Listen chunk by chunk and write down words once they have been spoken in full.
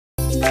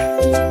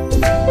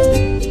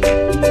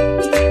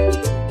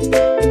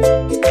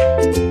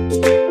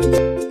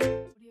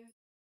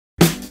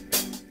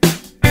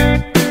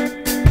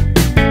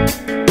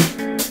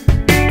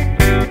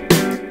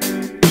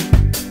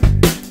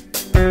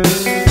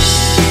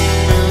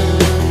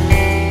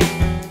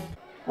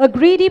A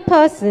greedy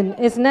person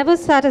is never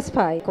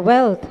satisfied with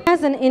wealth. He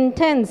has an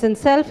intense and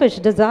selfish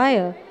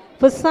desire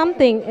for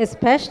something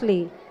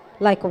especially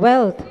like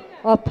wealth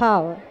or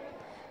power.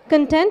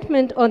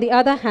 Contentment, on the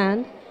other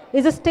hand,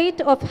 is a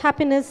state of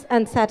happiness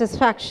and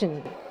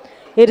satisfaction.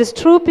 It is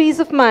true peace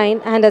of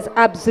mind and has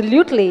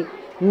absolutely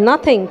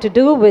nothing to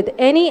do with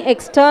any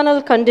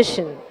external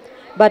condition,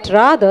 but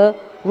rather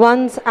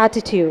one's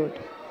attitude.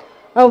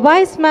 A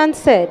wise man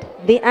said,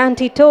 "The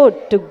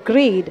antidote to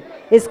greed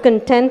is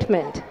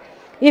contentment."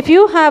 If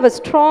you have a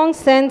strong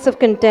sense of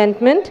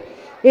contentment,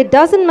 it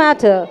doesn't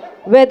matter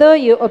whether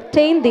you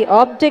obtain the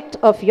object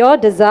of your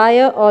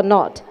desire or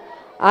not.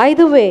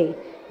 Either way,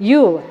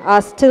 you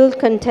are still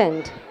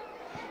content.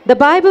 The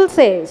Bible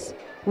says,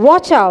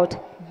 "Watch out,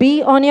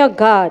 be on your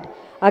guard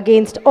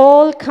against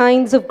all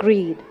kinds of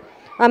greed."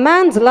 A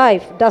man's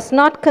life does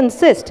not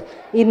consist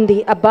in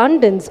the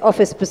abundance of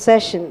his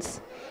possessions.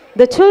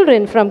 The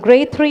children from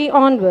grade 3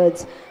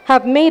 onwards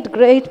have made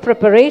great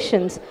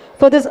preparations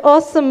for this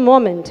awesome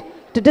moment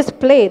to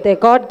display their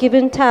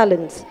God-given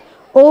talents.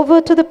 Over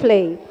to the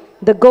play,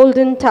 The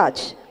Golden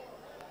Touch.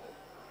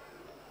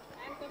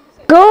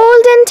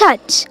 Golden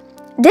Touch.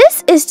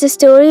 This is the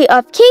story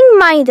of King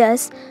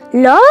Midas.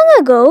 Long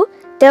ago,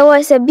 there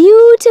was a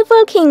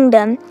beautiful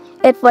kingdom.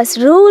 It was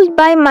ruled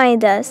by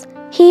Midas.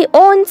 He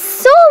owned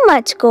so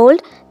much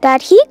gold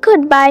that he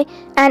could buy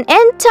an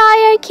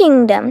entire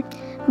kingdom.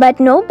 But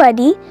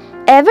nobody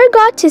ever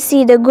got to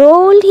see the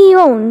gold he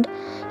owned.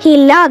 He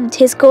loved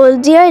his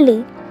gold dearly.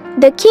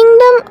 The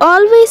kingdom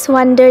always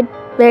wondered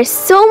where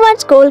so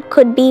much gold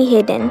could be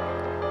hidden.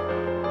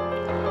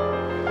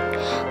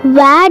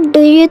 Where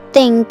do you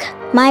think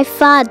my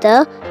father,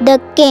 the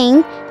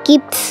king,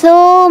 keeps so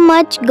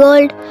much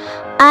gold?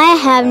 I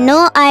have no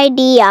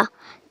idea.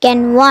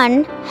 Can one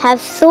have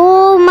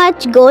so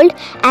much gold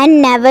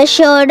and never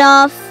show it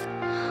off?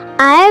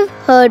 I've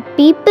heard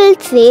people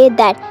say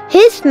that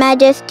His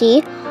Majesty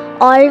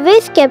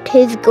always kept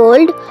his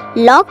gold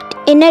locked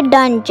in a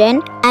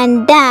dungeon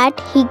and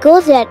that he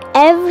goes there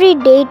every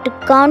day to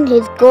count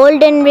his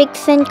golden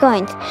bricks and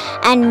coins.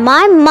 And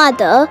my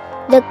mother,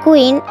 the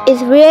queen,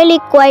 is really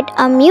quite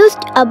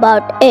amused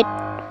about it.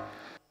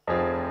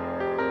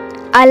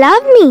 Allow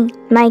me,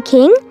 my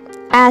king,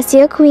 as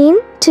your queen,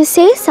 to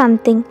say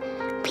something.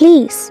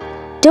 Please,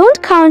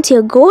 don't count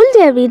your gold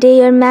every day,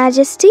 your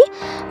majesty.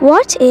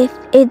 What if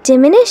it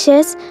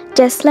diminishes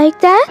just like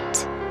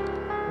that?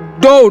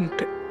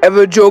 Don't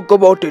ever joke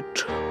about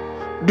it.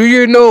 Do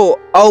you know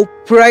how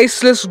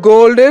priceless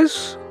gold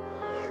is?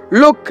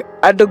 Look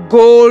at the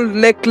gold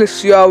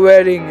necklace you are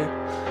wearing.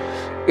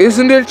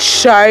 Isn't it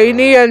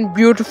shiny and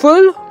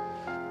beautiful?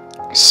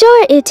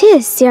 Sure it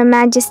is, your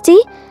majesty.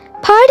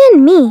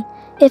 Pardon me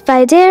if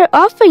I dare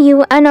offer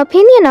you an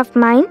opinion of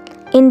mine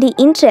in the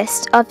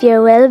interest of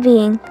your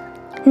well-being.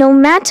 No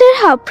matter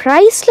how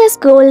priceless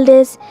gold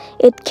is,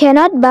 it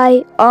cannot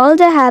buy all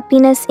the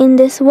happiness in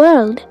this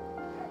world.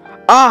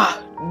 Ah,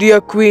 dear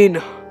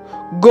queen,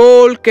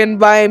 gold can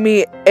buy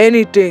me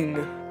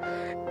anything,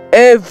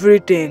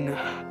 everything.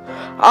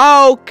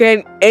 How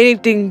can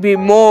anything be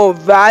more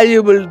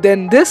valuable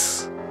than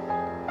this?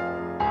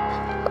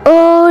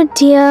 Oh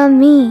dear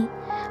me,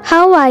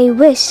 how I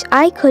wish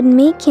I could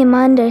make him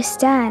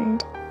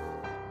understand.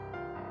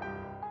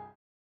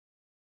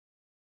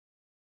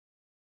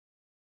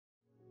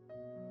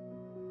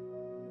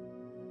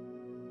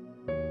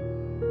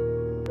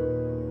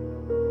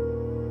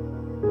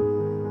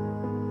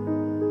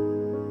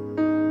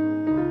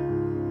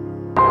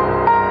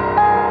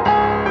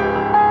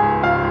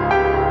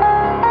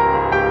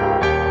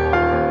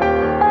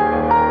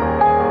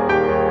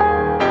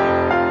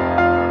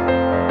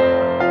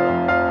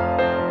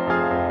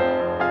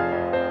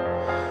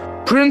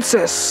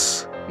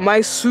 Princess,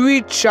 my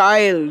sweet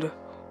child,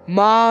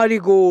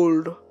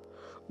 Marigold,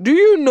 do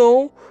you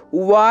know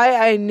why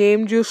I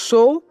named you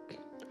so?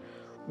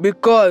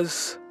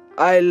 Because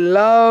I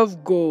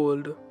love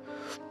gold.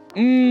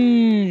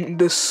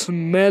 The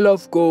smell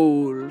of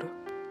gold.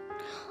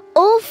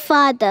 Oh,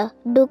 Father,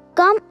 do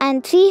come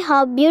and see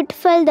how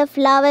beautiful the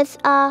flowers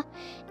are.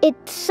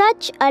 It's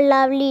such a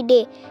lovely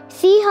day.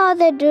 See how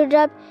the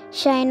dewdrops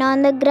shine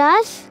on the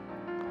grass?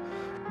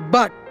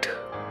 But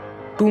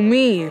to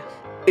me,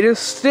 it is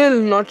still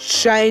not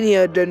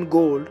shinier than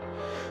gold.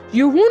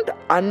 You won't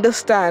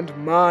understand,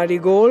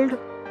 Marigold.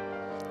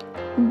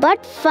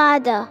 But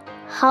Father,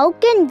 how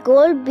can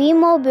gold be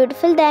more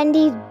beautiful than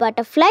these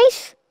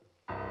butterflies?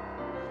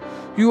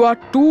 You are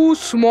too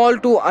small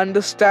to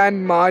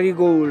understand,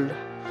 Marigold.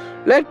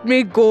 Let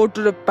me go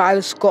to the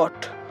palace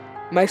court.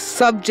 My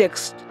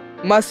subjects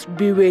must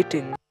be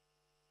waiting.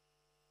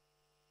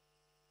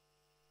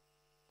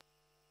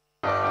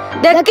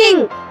 The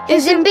King,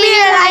 His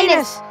Imperial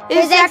Highness,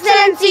 His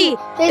Excellency,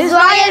 His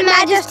Royal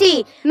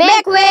Majesty,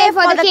 make way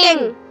for the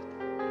King.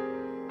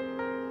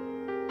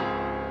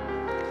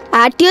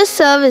 At your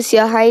service,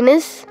 Your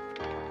Highness.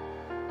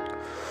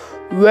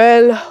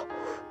 Well,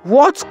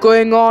 what's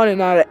going on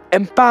in our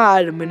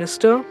empire,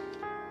 Minister?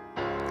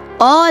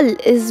 All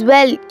is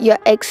well, Your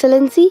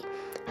Excellency.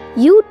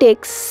 You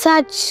take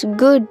such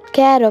good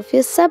care of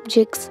your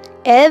subjects.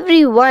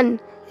 Everyone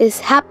is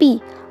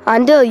happy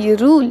under your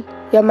rule,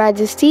 Your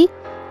Majesty.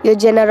 Your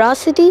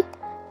generosity,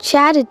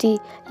 charity,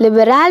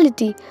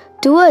 liberality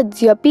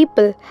towards your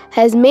people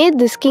has made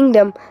this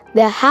kingdom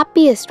the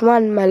happiest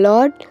one, my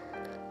lord.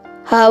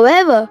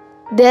 However,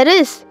 there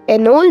is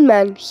an old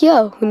man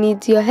here who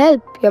needs your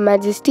help, Your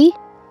Majesty.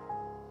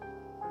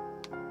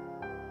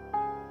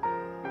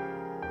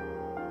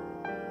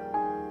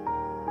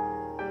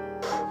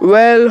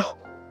 Well,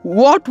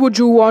 what would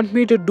you want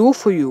me to do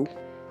for you?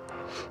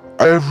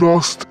 I have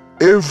lost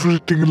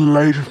everything in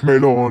life, my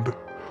lord.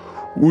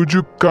 Would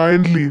you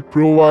kindly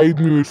provide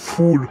me with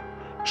food,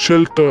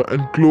 shelter,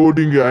 and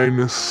clothing, Your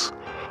Highness?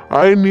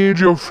 I need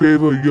your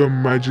favor, Your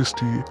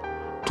Majesty,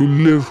 to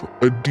live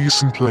a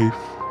decent life.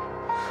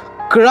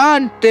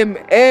 Grant him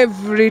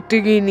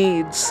everything he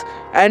needs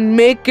and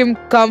make him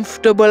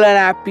comfortable and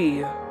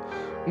happy.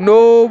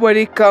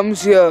 Nobody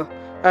comes here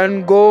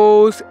and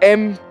goes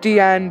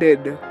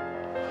empty-handed.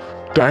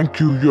 Thank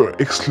you, Your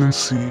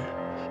Excellency.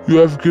 You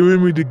have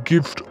given me the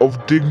gift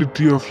of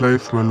dignity of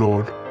life, my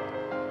lord.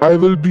 I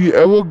will be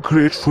ever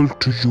grateful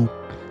to you.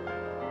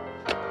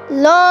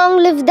 Long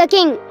live the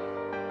king!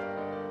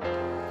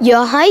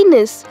 Your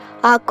Highness,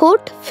 our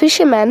court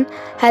fisherman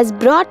has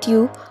brought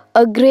you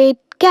a great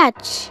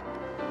catch.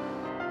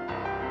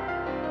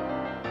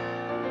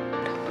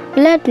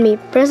 Let me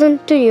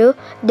present to you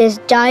this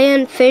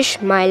giant fish,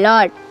 my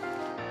lord.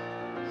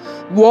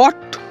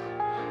 What?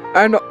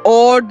 An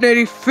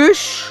ordinary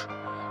fish?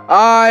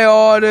 I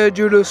ordered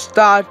you to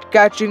start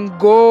catching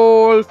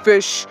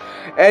goldfish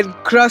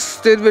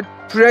encrusted with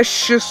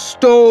precious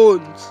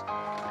stones.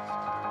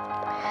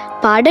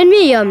 Pardon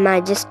me, Your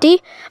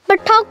Majesty, but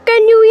how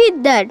can you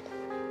eat that?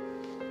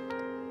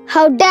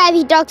 How dare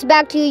he talks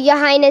back to you, Your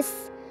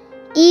Highness.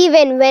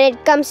 Even when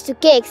it comes to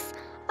cakes,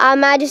 Our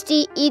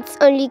Majesty eats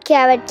only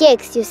carrot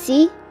cakes, you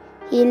see.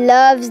 He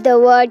loves the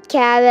word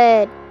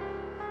carrot.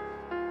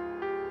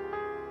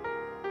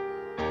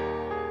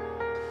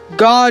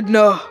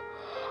 Gardener,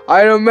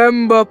 I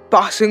remember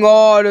passing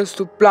orders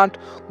to plant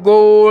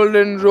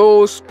golden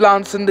rose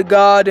plants in the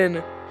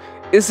garden.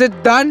 Is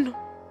it done?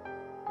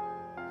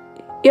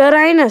 Your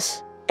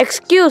Highness,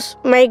 excuse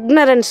my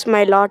ignorance,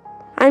 my lord.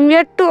 I am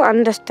yet to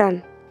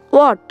understand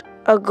what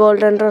a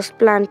golden rose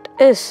plant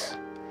is.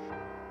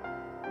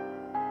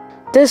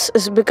 This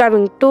is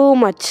becoming too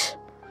much.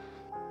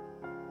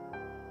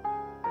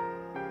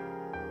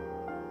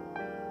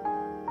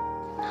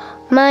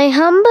 My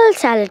humble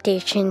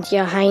salutations,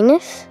 Your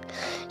Highness.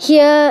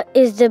 Here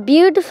is the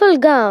beautiful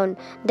gown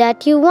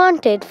that you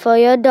wanted for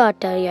your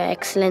daughter, Your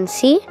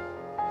Excellency.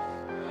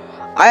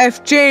 I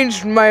have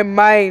changed my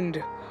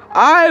mind.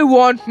 I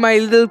want my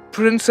little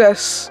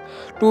princess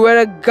to wear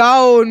a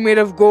gown made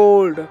of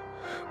gold.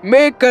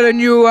 Make her a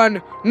new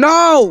one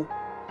now!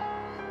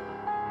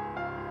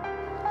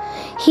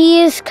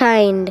 He is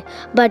kind,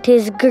 but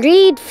his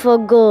greed for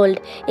gold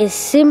is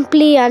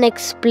simply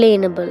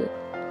unexplainable.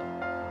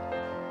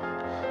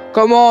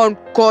 Come on,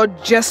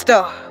 court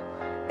jester.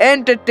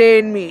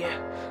 Entertain me.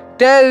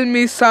 Tell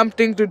me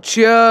something to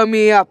cheer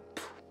me up.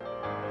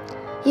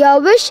 Your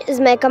wish is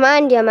my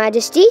command, Your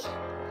Majesty.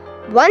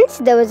 Once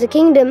there was a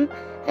kingdom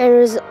and it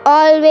was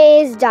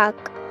always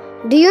dark.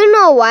 Do you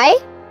know why?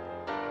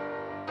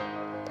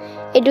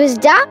 It was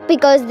dark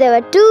because there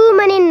were too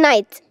many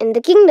nights in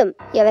the kingdom,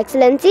 Your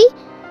Excellency.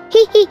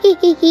 Hee hee hee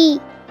hee hee.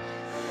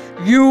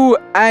 You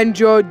and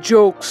your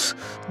jokes.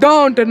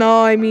 Don't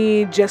annoy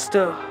me,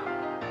 jester.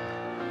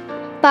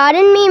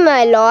 Pardon me,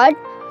 my lord.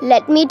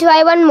 Let me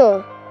try one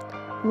more.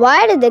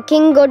 Why did the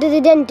king go to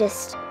the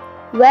dentist?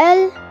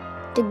 Well,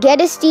 to get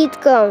his teeth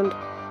crowned.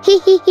 Hee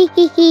hee hee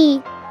hee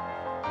hee.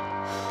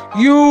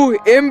 You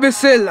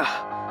imbecile!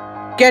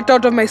 Get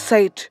out of my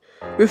sight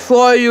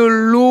before you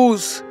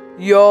lose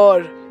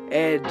your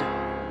head.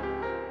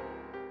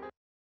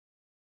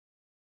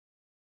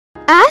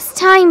 As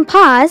time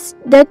passed,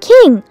 the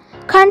king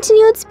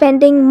continued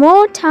spending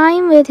more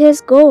time with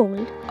his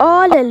gold,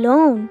 all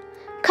alone,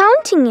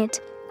 counting it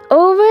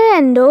over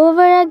and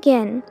over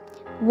again.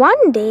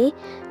 One day,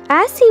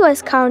 as he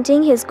was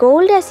counting his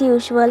gold as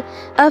usual,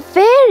 a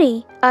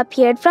fairy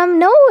appeared from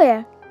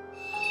nowhere.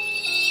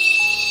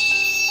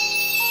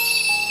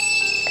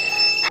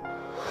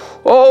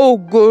 Oh,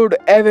 good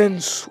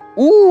heavens!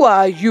 Who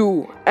are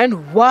you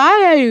and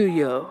why are you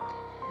here?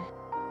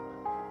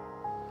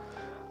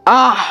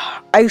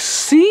 Ah, I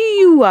see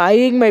you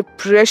eyeing my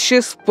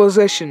precious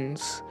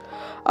possessions.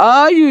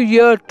 Are you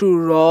here to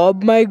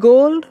rob my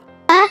gold?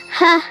 Ha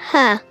ha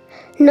ha.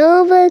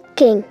 Noble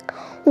king,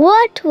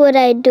 what would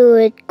I do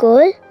with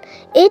gold?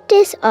 It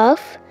is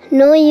of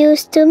no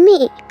use to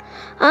me.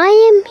 I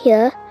am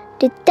here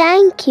to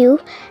thank you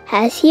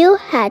as you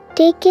had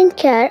taken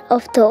care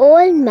of the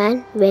old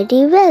man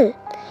very well.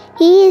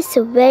 He is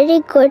a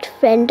very good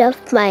friend of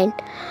mine.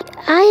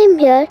 I am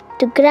here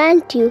to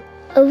grant you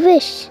a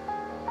wish.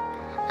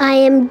 I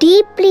am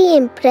deeply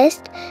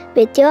impressed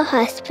with your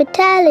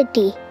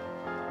hospitality.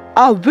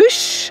 A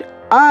wish?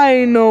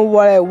 I know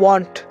what I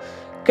want.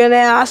 Can I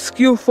ask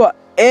you for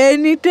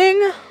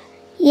anything?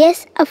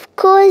 Yes, of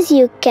course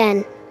you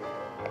can.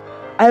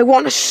 I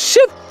want a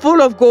ship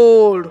full of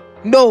gold.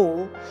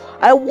 No,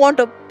 I want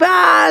a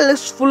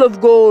palace full of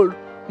gold.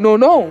 No.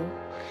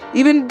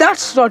 Even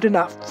that's not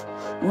enough.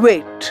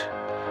 Wait,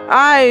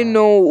 I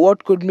know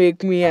what could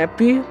make me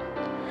happy.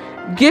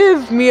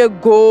 Give me a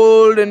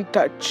golden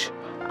touch.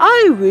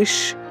 I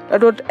wish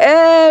that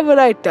whatever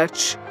I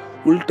touch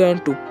will turn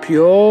to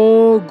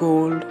pure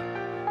gold.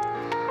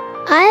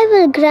 I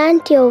will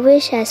grant your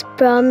wish as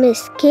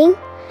promised, King.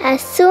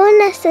 As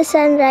soon as the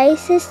sun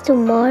rises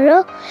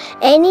tomorrow,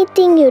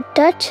 anything you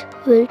touch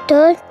will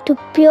turn to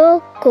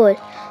pure gold.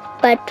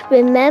 But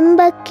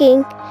remember,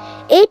 King,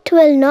 it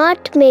will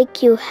not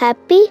make you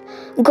happy.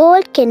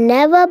 Gold can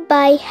never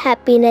buy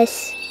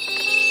happiness.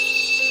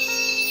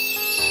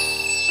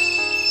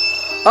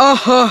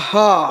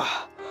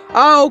 Ah.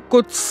 How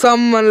could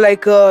someone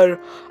like her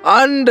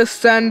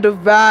understand the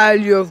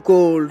value of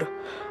gold?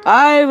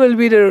 I will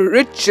be the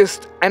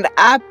richest and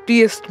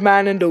happiest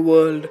man in the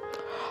world.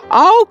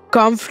 How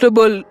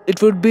comfortable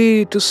it would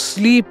be to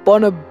sleep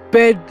on a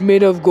bed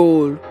made of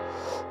gold.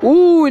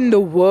 Who in the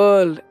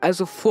world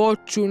has a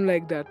fortune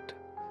like that?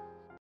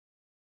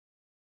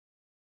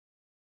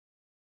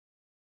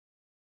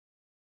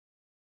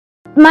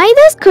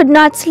 Midas could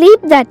not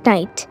sleep that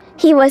night.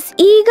 He was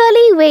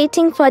eagerly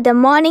waiting for the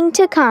morning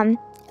to come.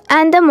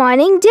 And the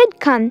morning did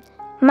come.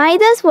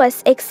 Midas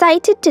was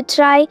excited to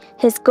try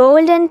his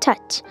golden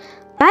touch.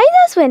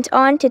 Midas went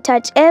on to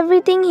touch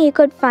everything he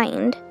could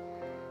find.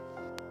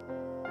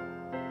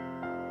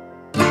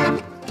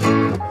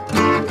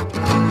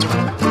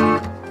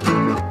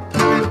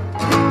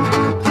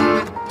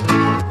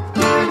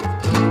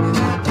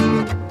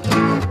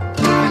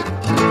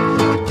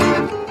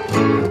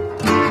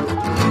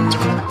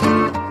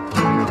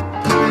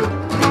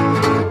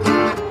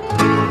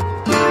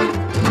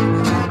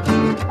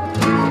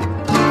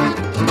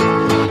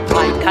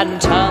 Can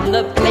turn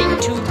the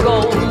plate to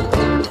gold.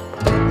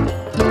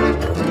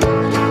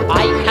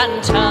 I can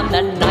turn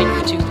the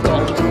knife to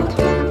gold.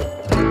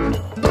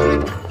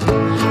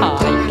 I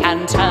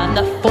can turn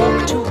the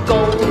fork to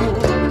gold.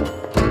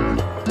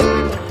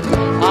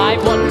 I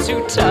want to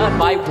turn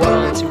my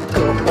world to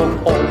gold.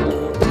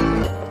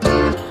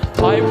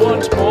 I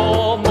want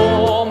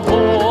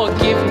more,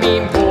 give me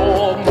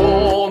more.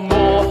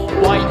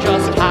 Why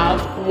just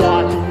have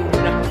one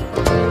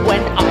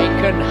when I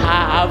can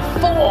have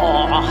four?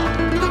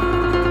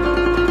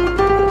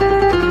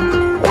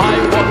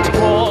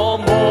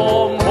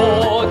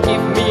 More,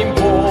 give me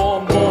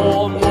more.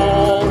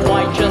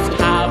 Why just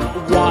have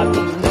one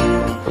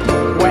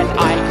when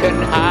I can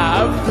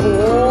have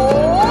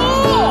four?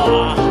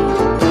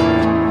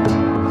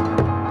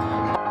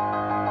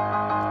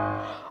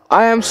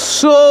 I am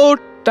so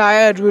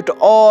tired with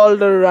all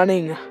the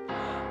running.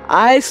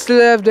 I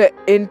still have the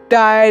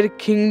entire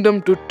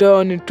kingdom to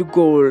turn into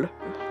gold.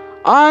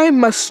 I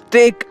must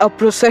take a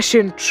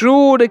procession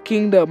through the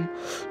kingdom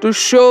to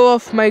show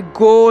off my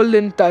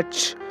golden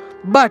touch.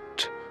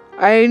 But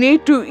I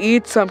need to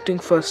eat something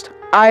first.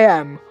 I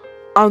am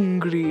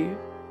hungry.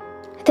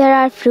 There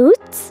are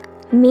fruits,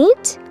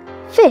 meat,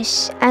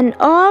 fish, and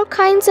all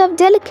kinds of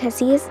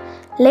delicacies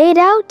laid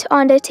out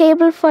on the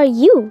table for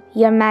you,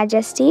 Your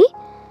Majesty.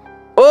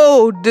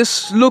 Oh,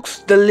 this looks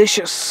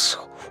delicious.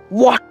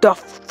 What a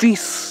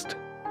feast!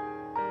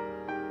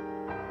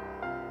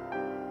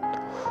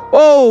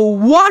 Oh,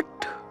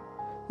 what?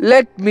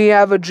 Let me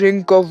have a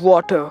drink of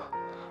water.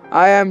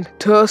 I am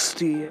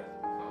thirsty.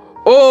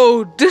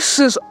 Oh, this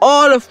is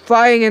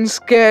horrifying and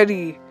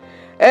scary.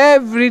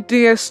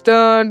 Everything has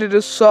turned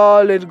into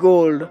solid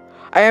gold.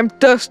 I am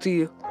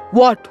thirsty.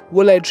 What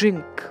will I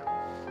drink?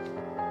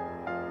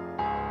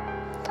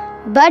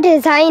 But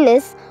His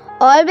Highness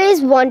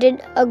always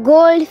wanted a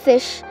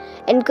goldfish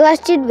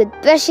encrusted with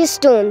precious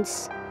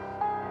stones.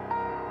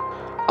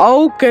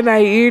 How can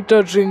I eat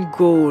or drink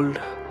gold?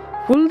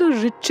 Will the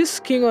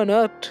richest king on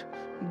earth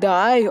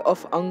die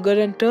of hunger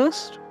and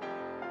thirst?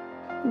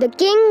 The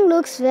king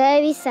looks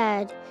very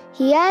sad.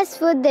 He has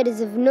food that is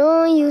of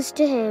no use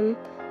to him.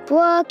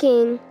 Poor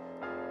king.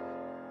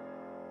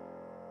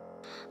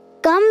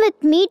 Come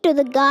with me to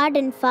the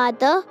garden,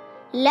 Father.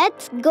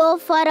 Let's go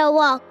for a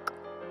walk.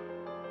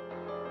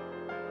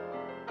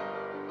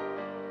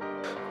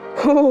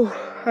 Oh,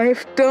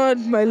 I've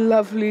turned my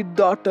lovely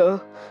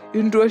daughter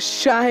into a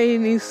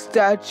shiny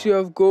statue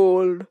of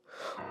gold.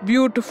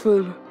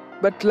 Beautiful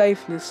but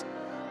lifeless.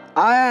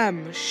 I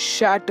am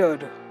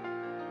shattered.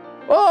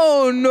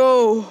 Oh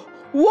no!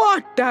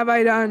 What have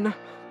I done?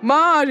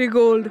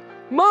 Marigold!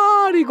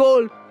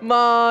 Marigold!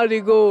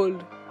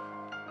 Marigold!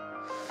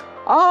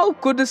 How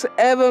could this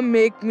ever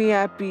make me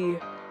happy?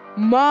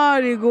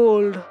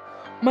 Marigold!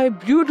 My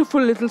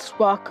beautiful little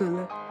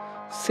sparkle.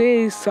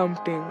 Say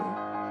something.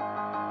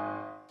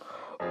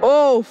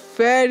 Oh,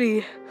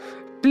 fairy!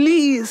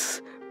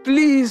 Please,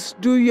 please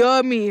do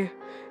hear me.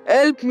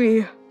 Help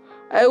me.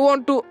 I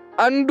want to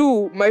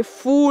undo my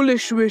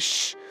foolish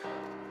wish.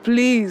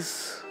 Please.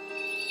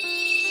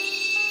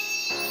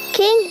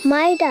 King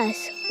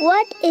Midas,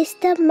 what is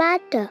the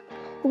matter?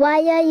 Why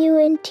are you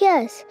in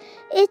tears?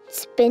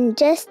 It's been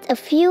just a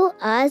few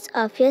hours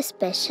of your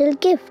special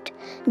gift.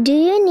 Do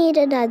you need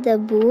another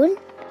boon?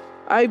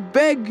 I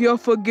beg your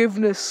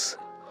forgiveness.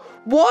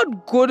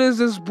 What good is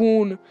this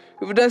boon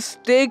if it has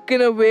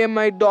taken away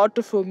my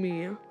daughter from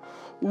me?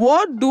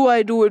 What do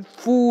I do with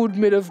food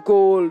made of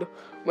gold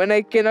when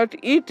I cannot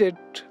eat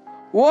it?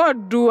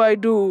 What do I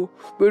do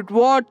with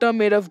water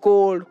made of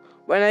gold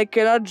when I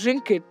cannot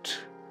drink it?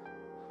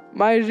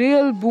 My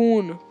real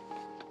boon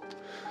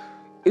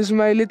is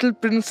my little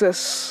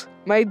princess,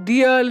 my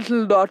dear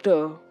little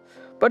daughter.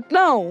 But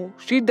now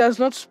she does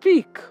not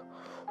speak.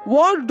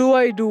 What do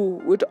I do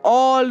with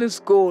all this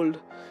gold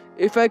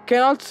if I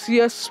cannot see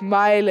her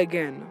smile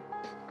again?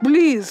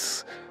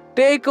 Please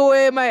take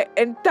away my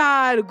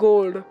entire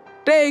gold.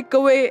 Take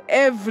away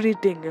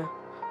everything.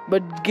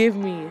 But give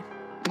me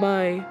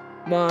my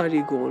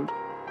marigold.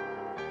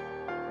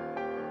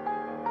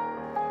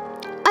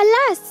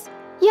 Alas,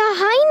 Your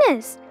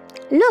Highness,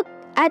 look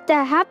at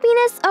the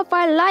happiness of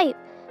our life,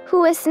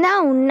 who is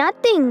now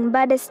nothing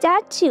but a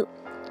statue.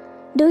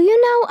 Do you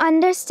now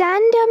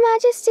understand, Your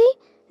Majesty,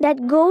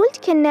 that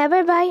gold can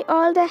never buy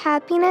all the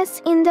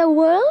happiness in the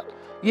world?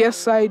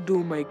 Yes, I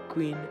do, my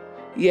queen.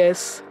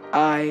 Yes,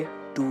 I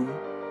do.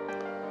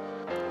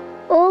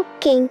 O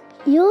King,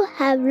 you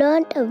have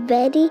learned a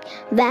very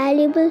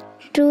valuable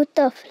truth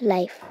of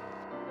life.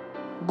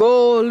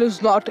 Gold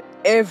is not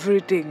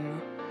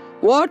everything.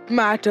 What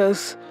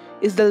matters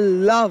is the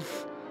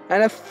love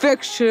and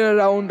affection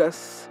around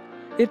us.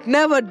 It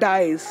never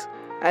dies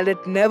and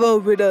it never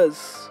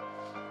withers.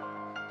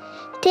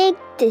 Take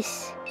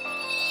this.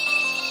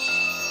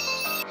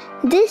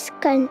 This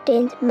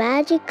contains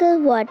magical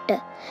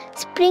water.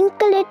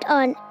 Sprinkle it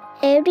on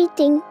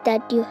everything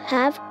that you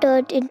have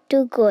turned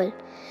into gold.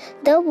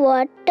 The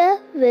water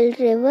will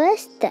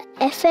reverse the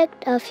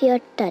effect of your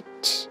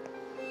touch.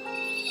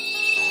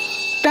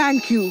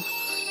 Thank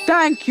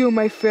you,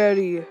 my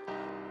fairy.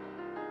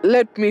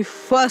 Let me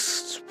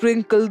first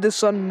sprinkle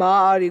this on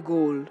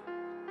Marigold.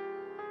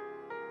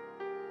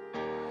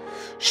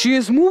 She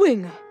is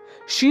moving.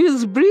 She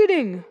is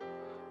breathing.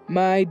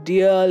 My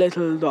dear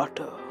little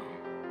daughter.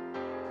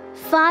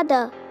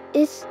 Father,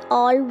 is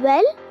all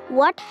well?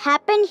 What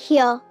happened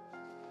here?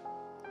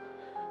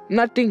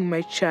 Nothing,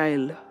 my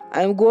child.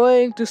 I am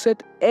going to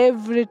set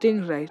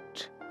everything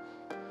right.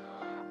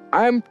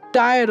 I am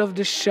tired of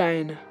this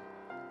shine.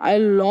 I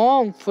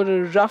long for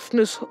the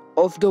roughness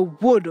of the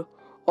wood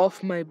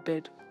of my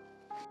bed.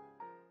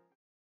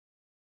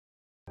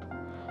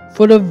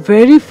 For the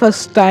very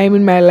first time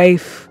in my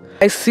life,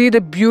 I see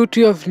the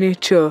beauty of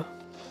nature.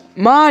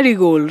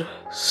 Marigold,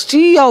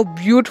 see how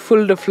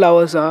beautiful the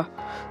flowers are.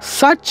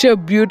 Such a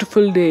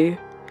beautiful day.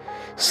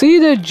 See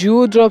the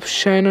dewdrops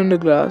shine on the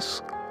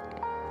grass.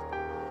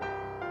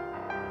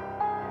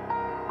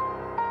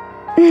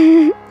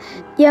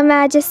 Your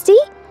Majesty,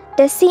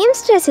 the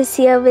seamstress is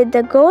here with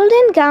the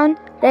golden gown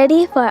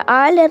ready for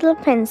our little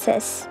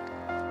princess.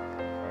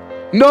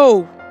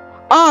 No!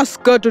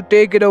 Ask her to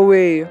take it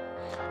away.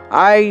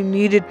 I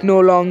need it no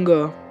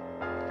longer.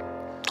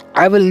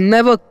 I will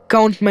never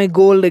count my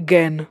gold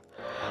again.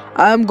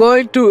 I am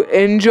going to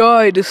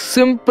enjoy the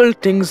simple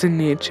things in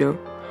nature.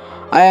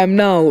 I am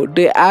now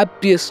the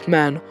happiest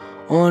man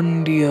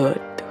on the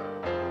earth.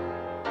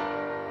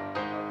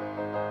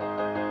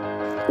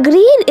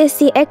 Greed is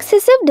the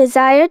excessive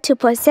desire to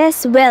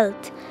possess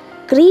wealth.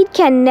 Greed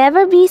can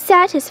never be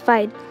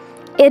satisfied.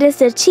 It is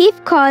the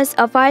chief cause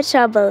of our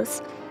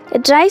troubles.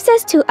 It drives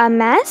us to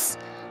amass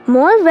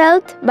more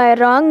wealth by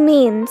wrong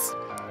means.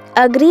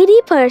 A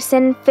greedy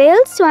person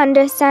fails to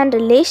understand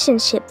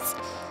relationships.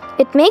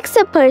 It makes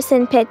a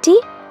person petty,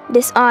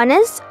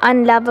 dishonest,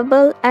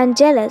 unlovable, and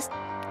jealous.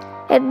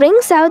 It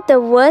brings out the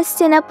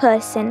worst in a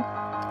person.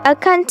 A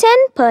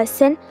content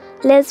person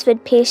lives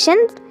with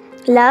patience,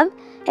 love,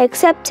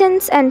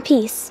 acceptance, and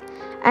peace,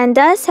 and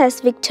thus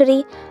has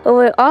victory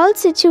over all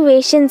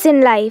situations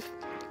in life.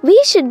 We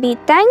should be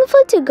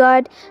thankful to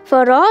God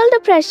for all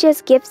the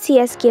precious gifts He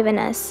has given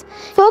us.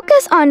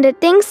 Focus on the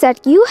things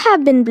that you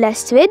have been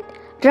blessed with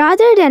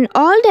rather than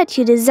all that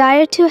you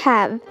desire to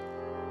have.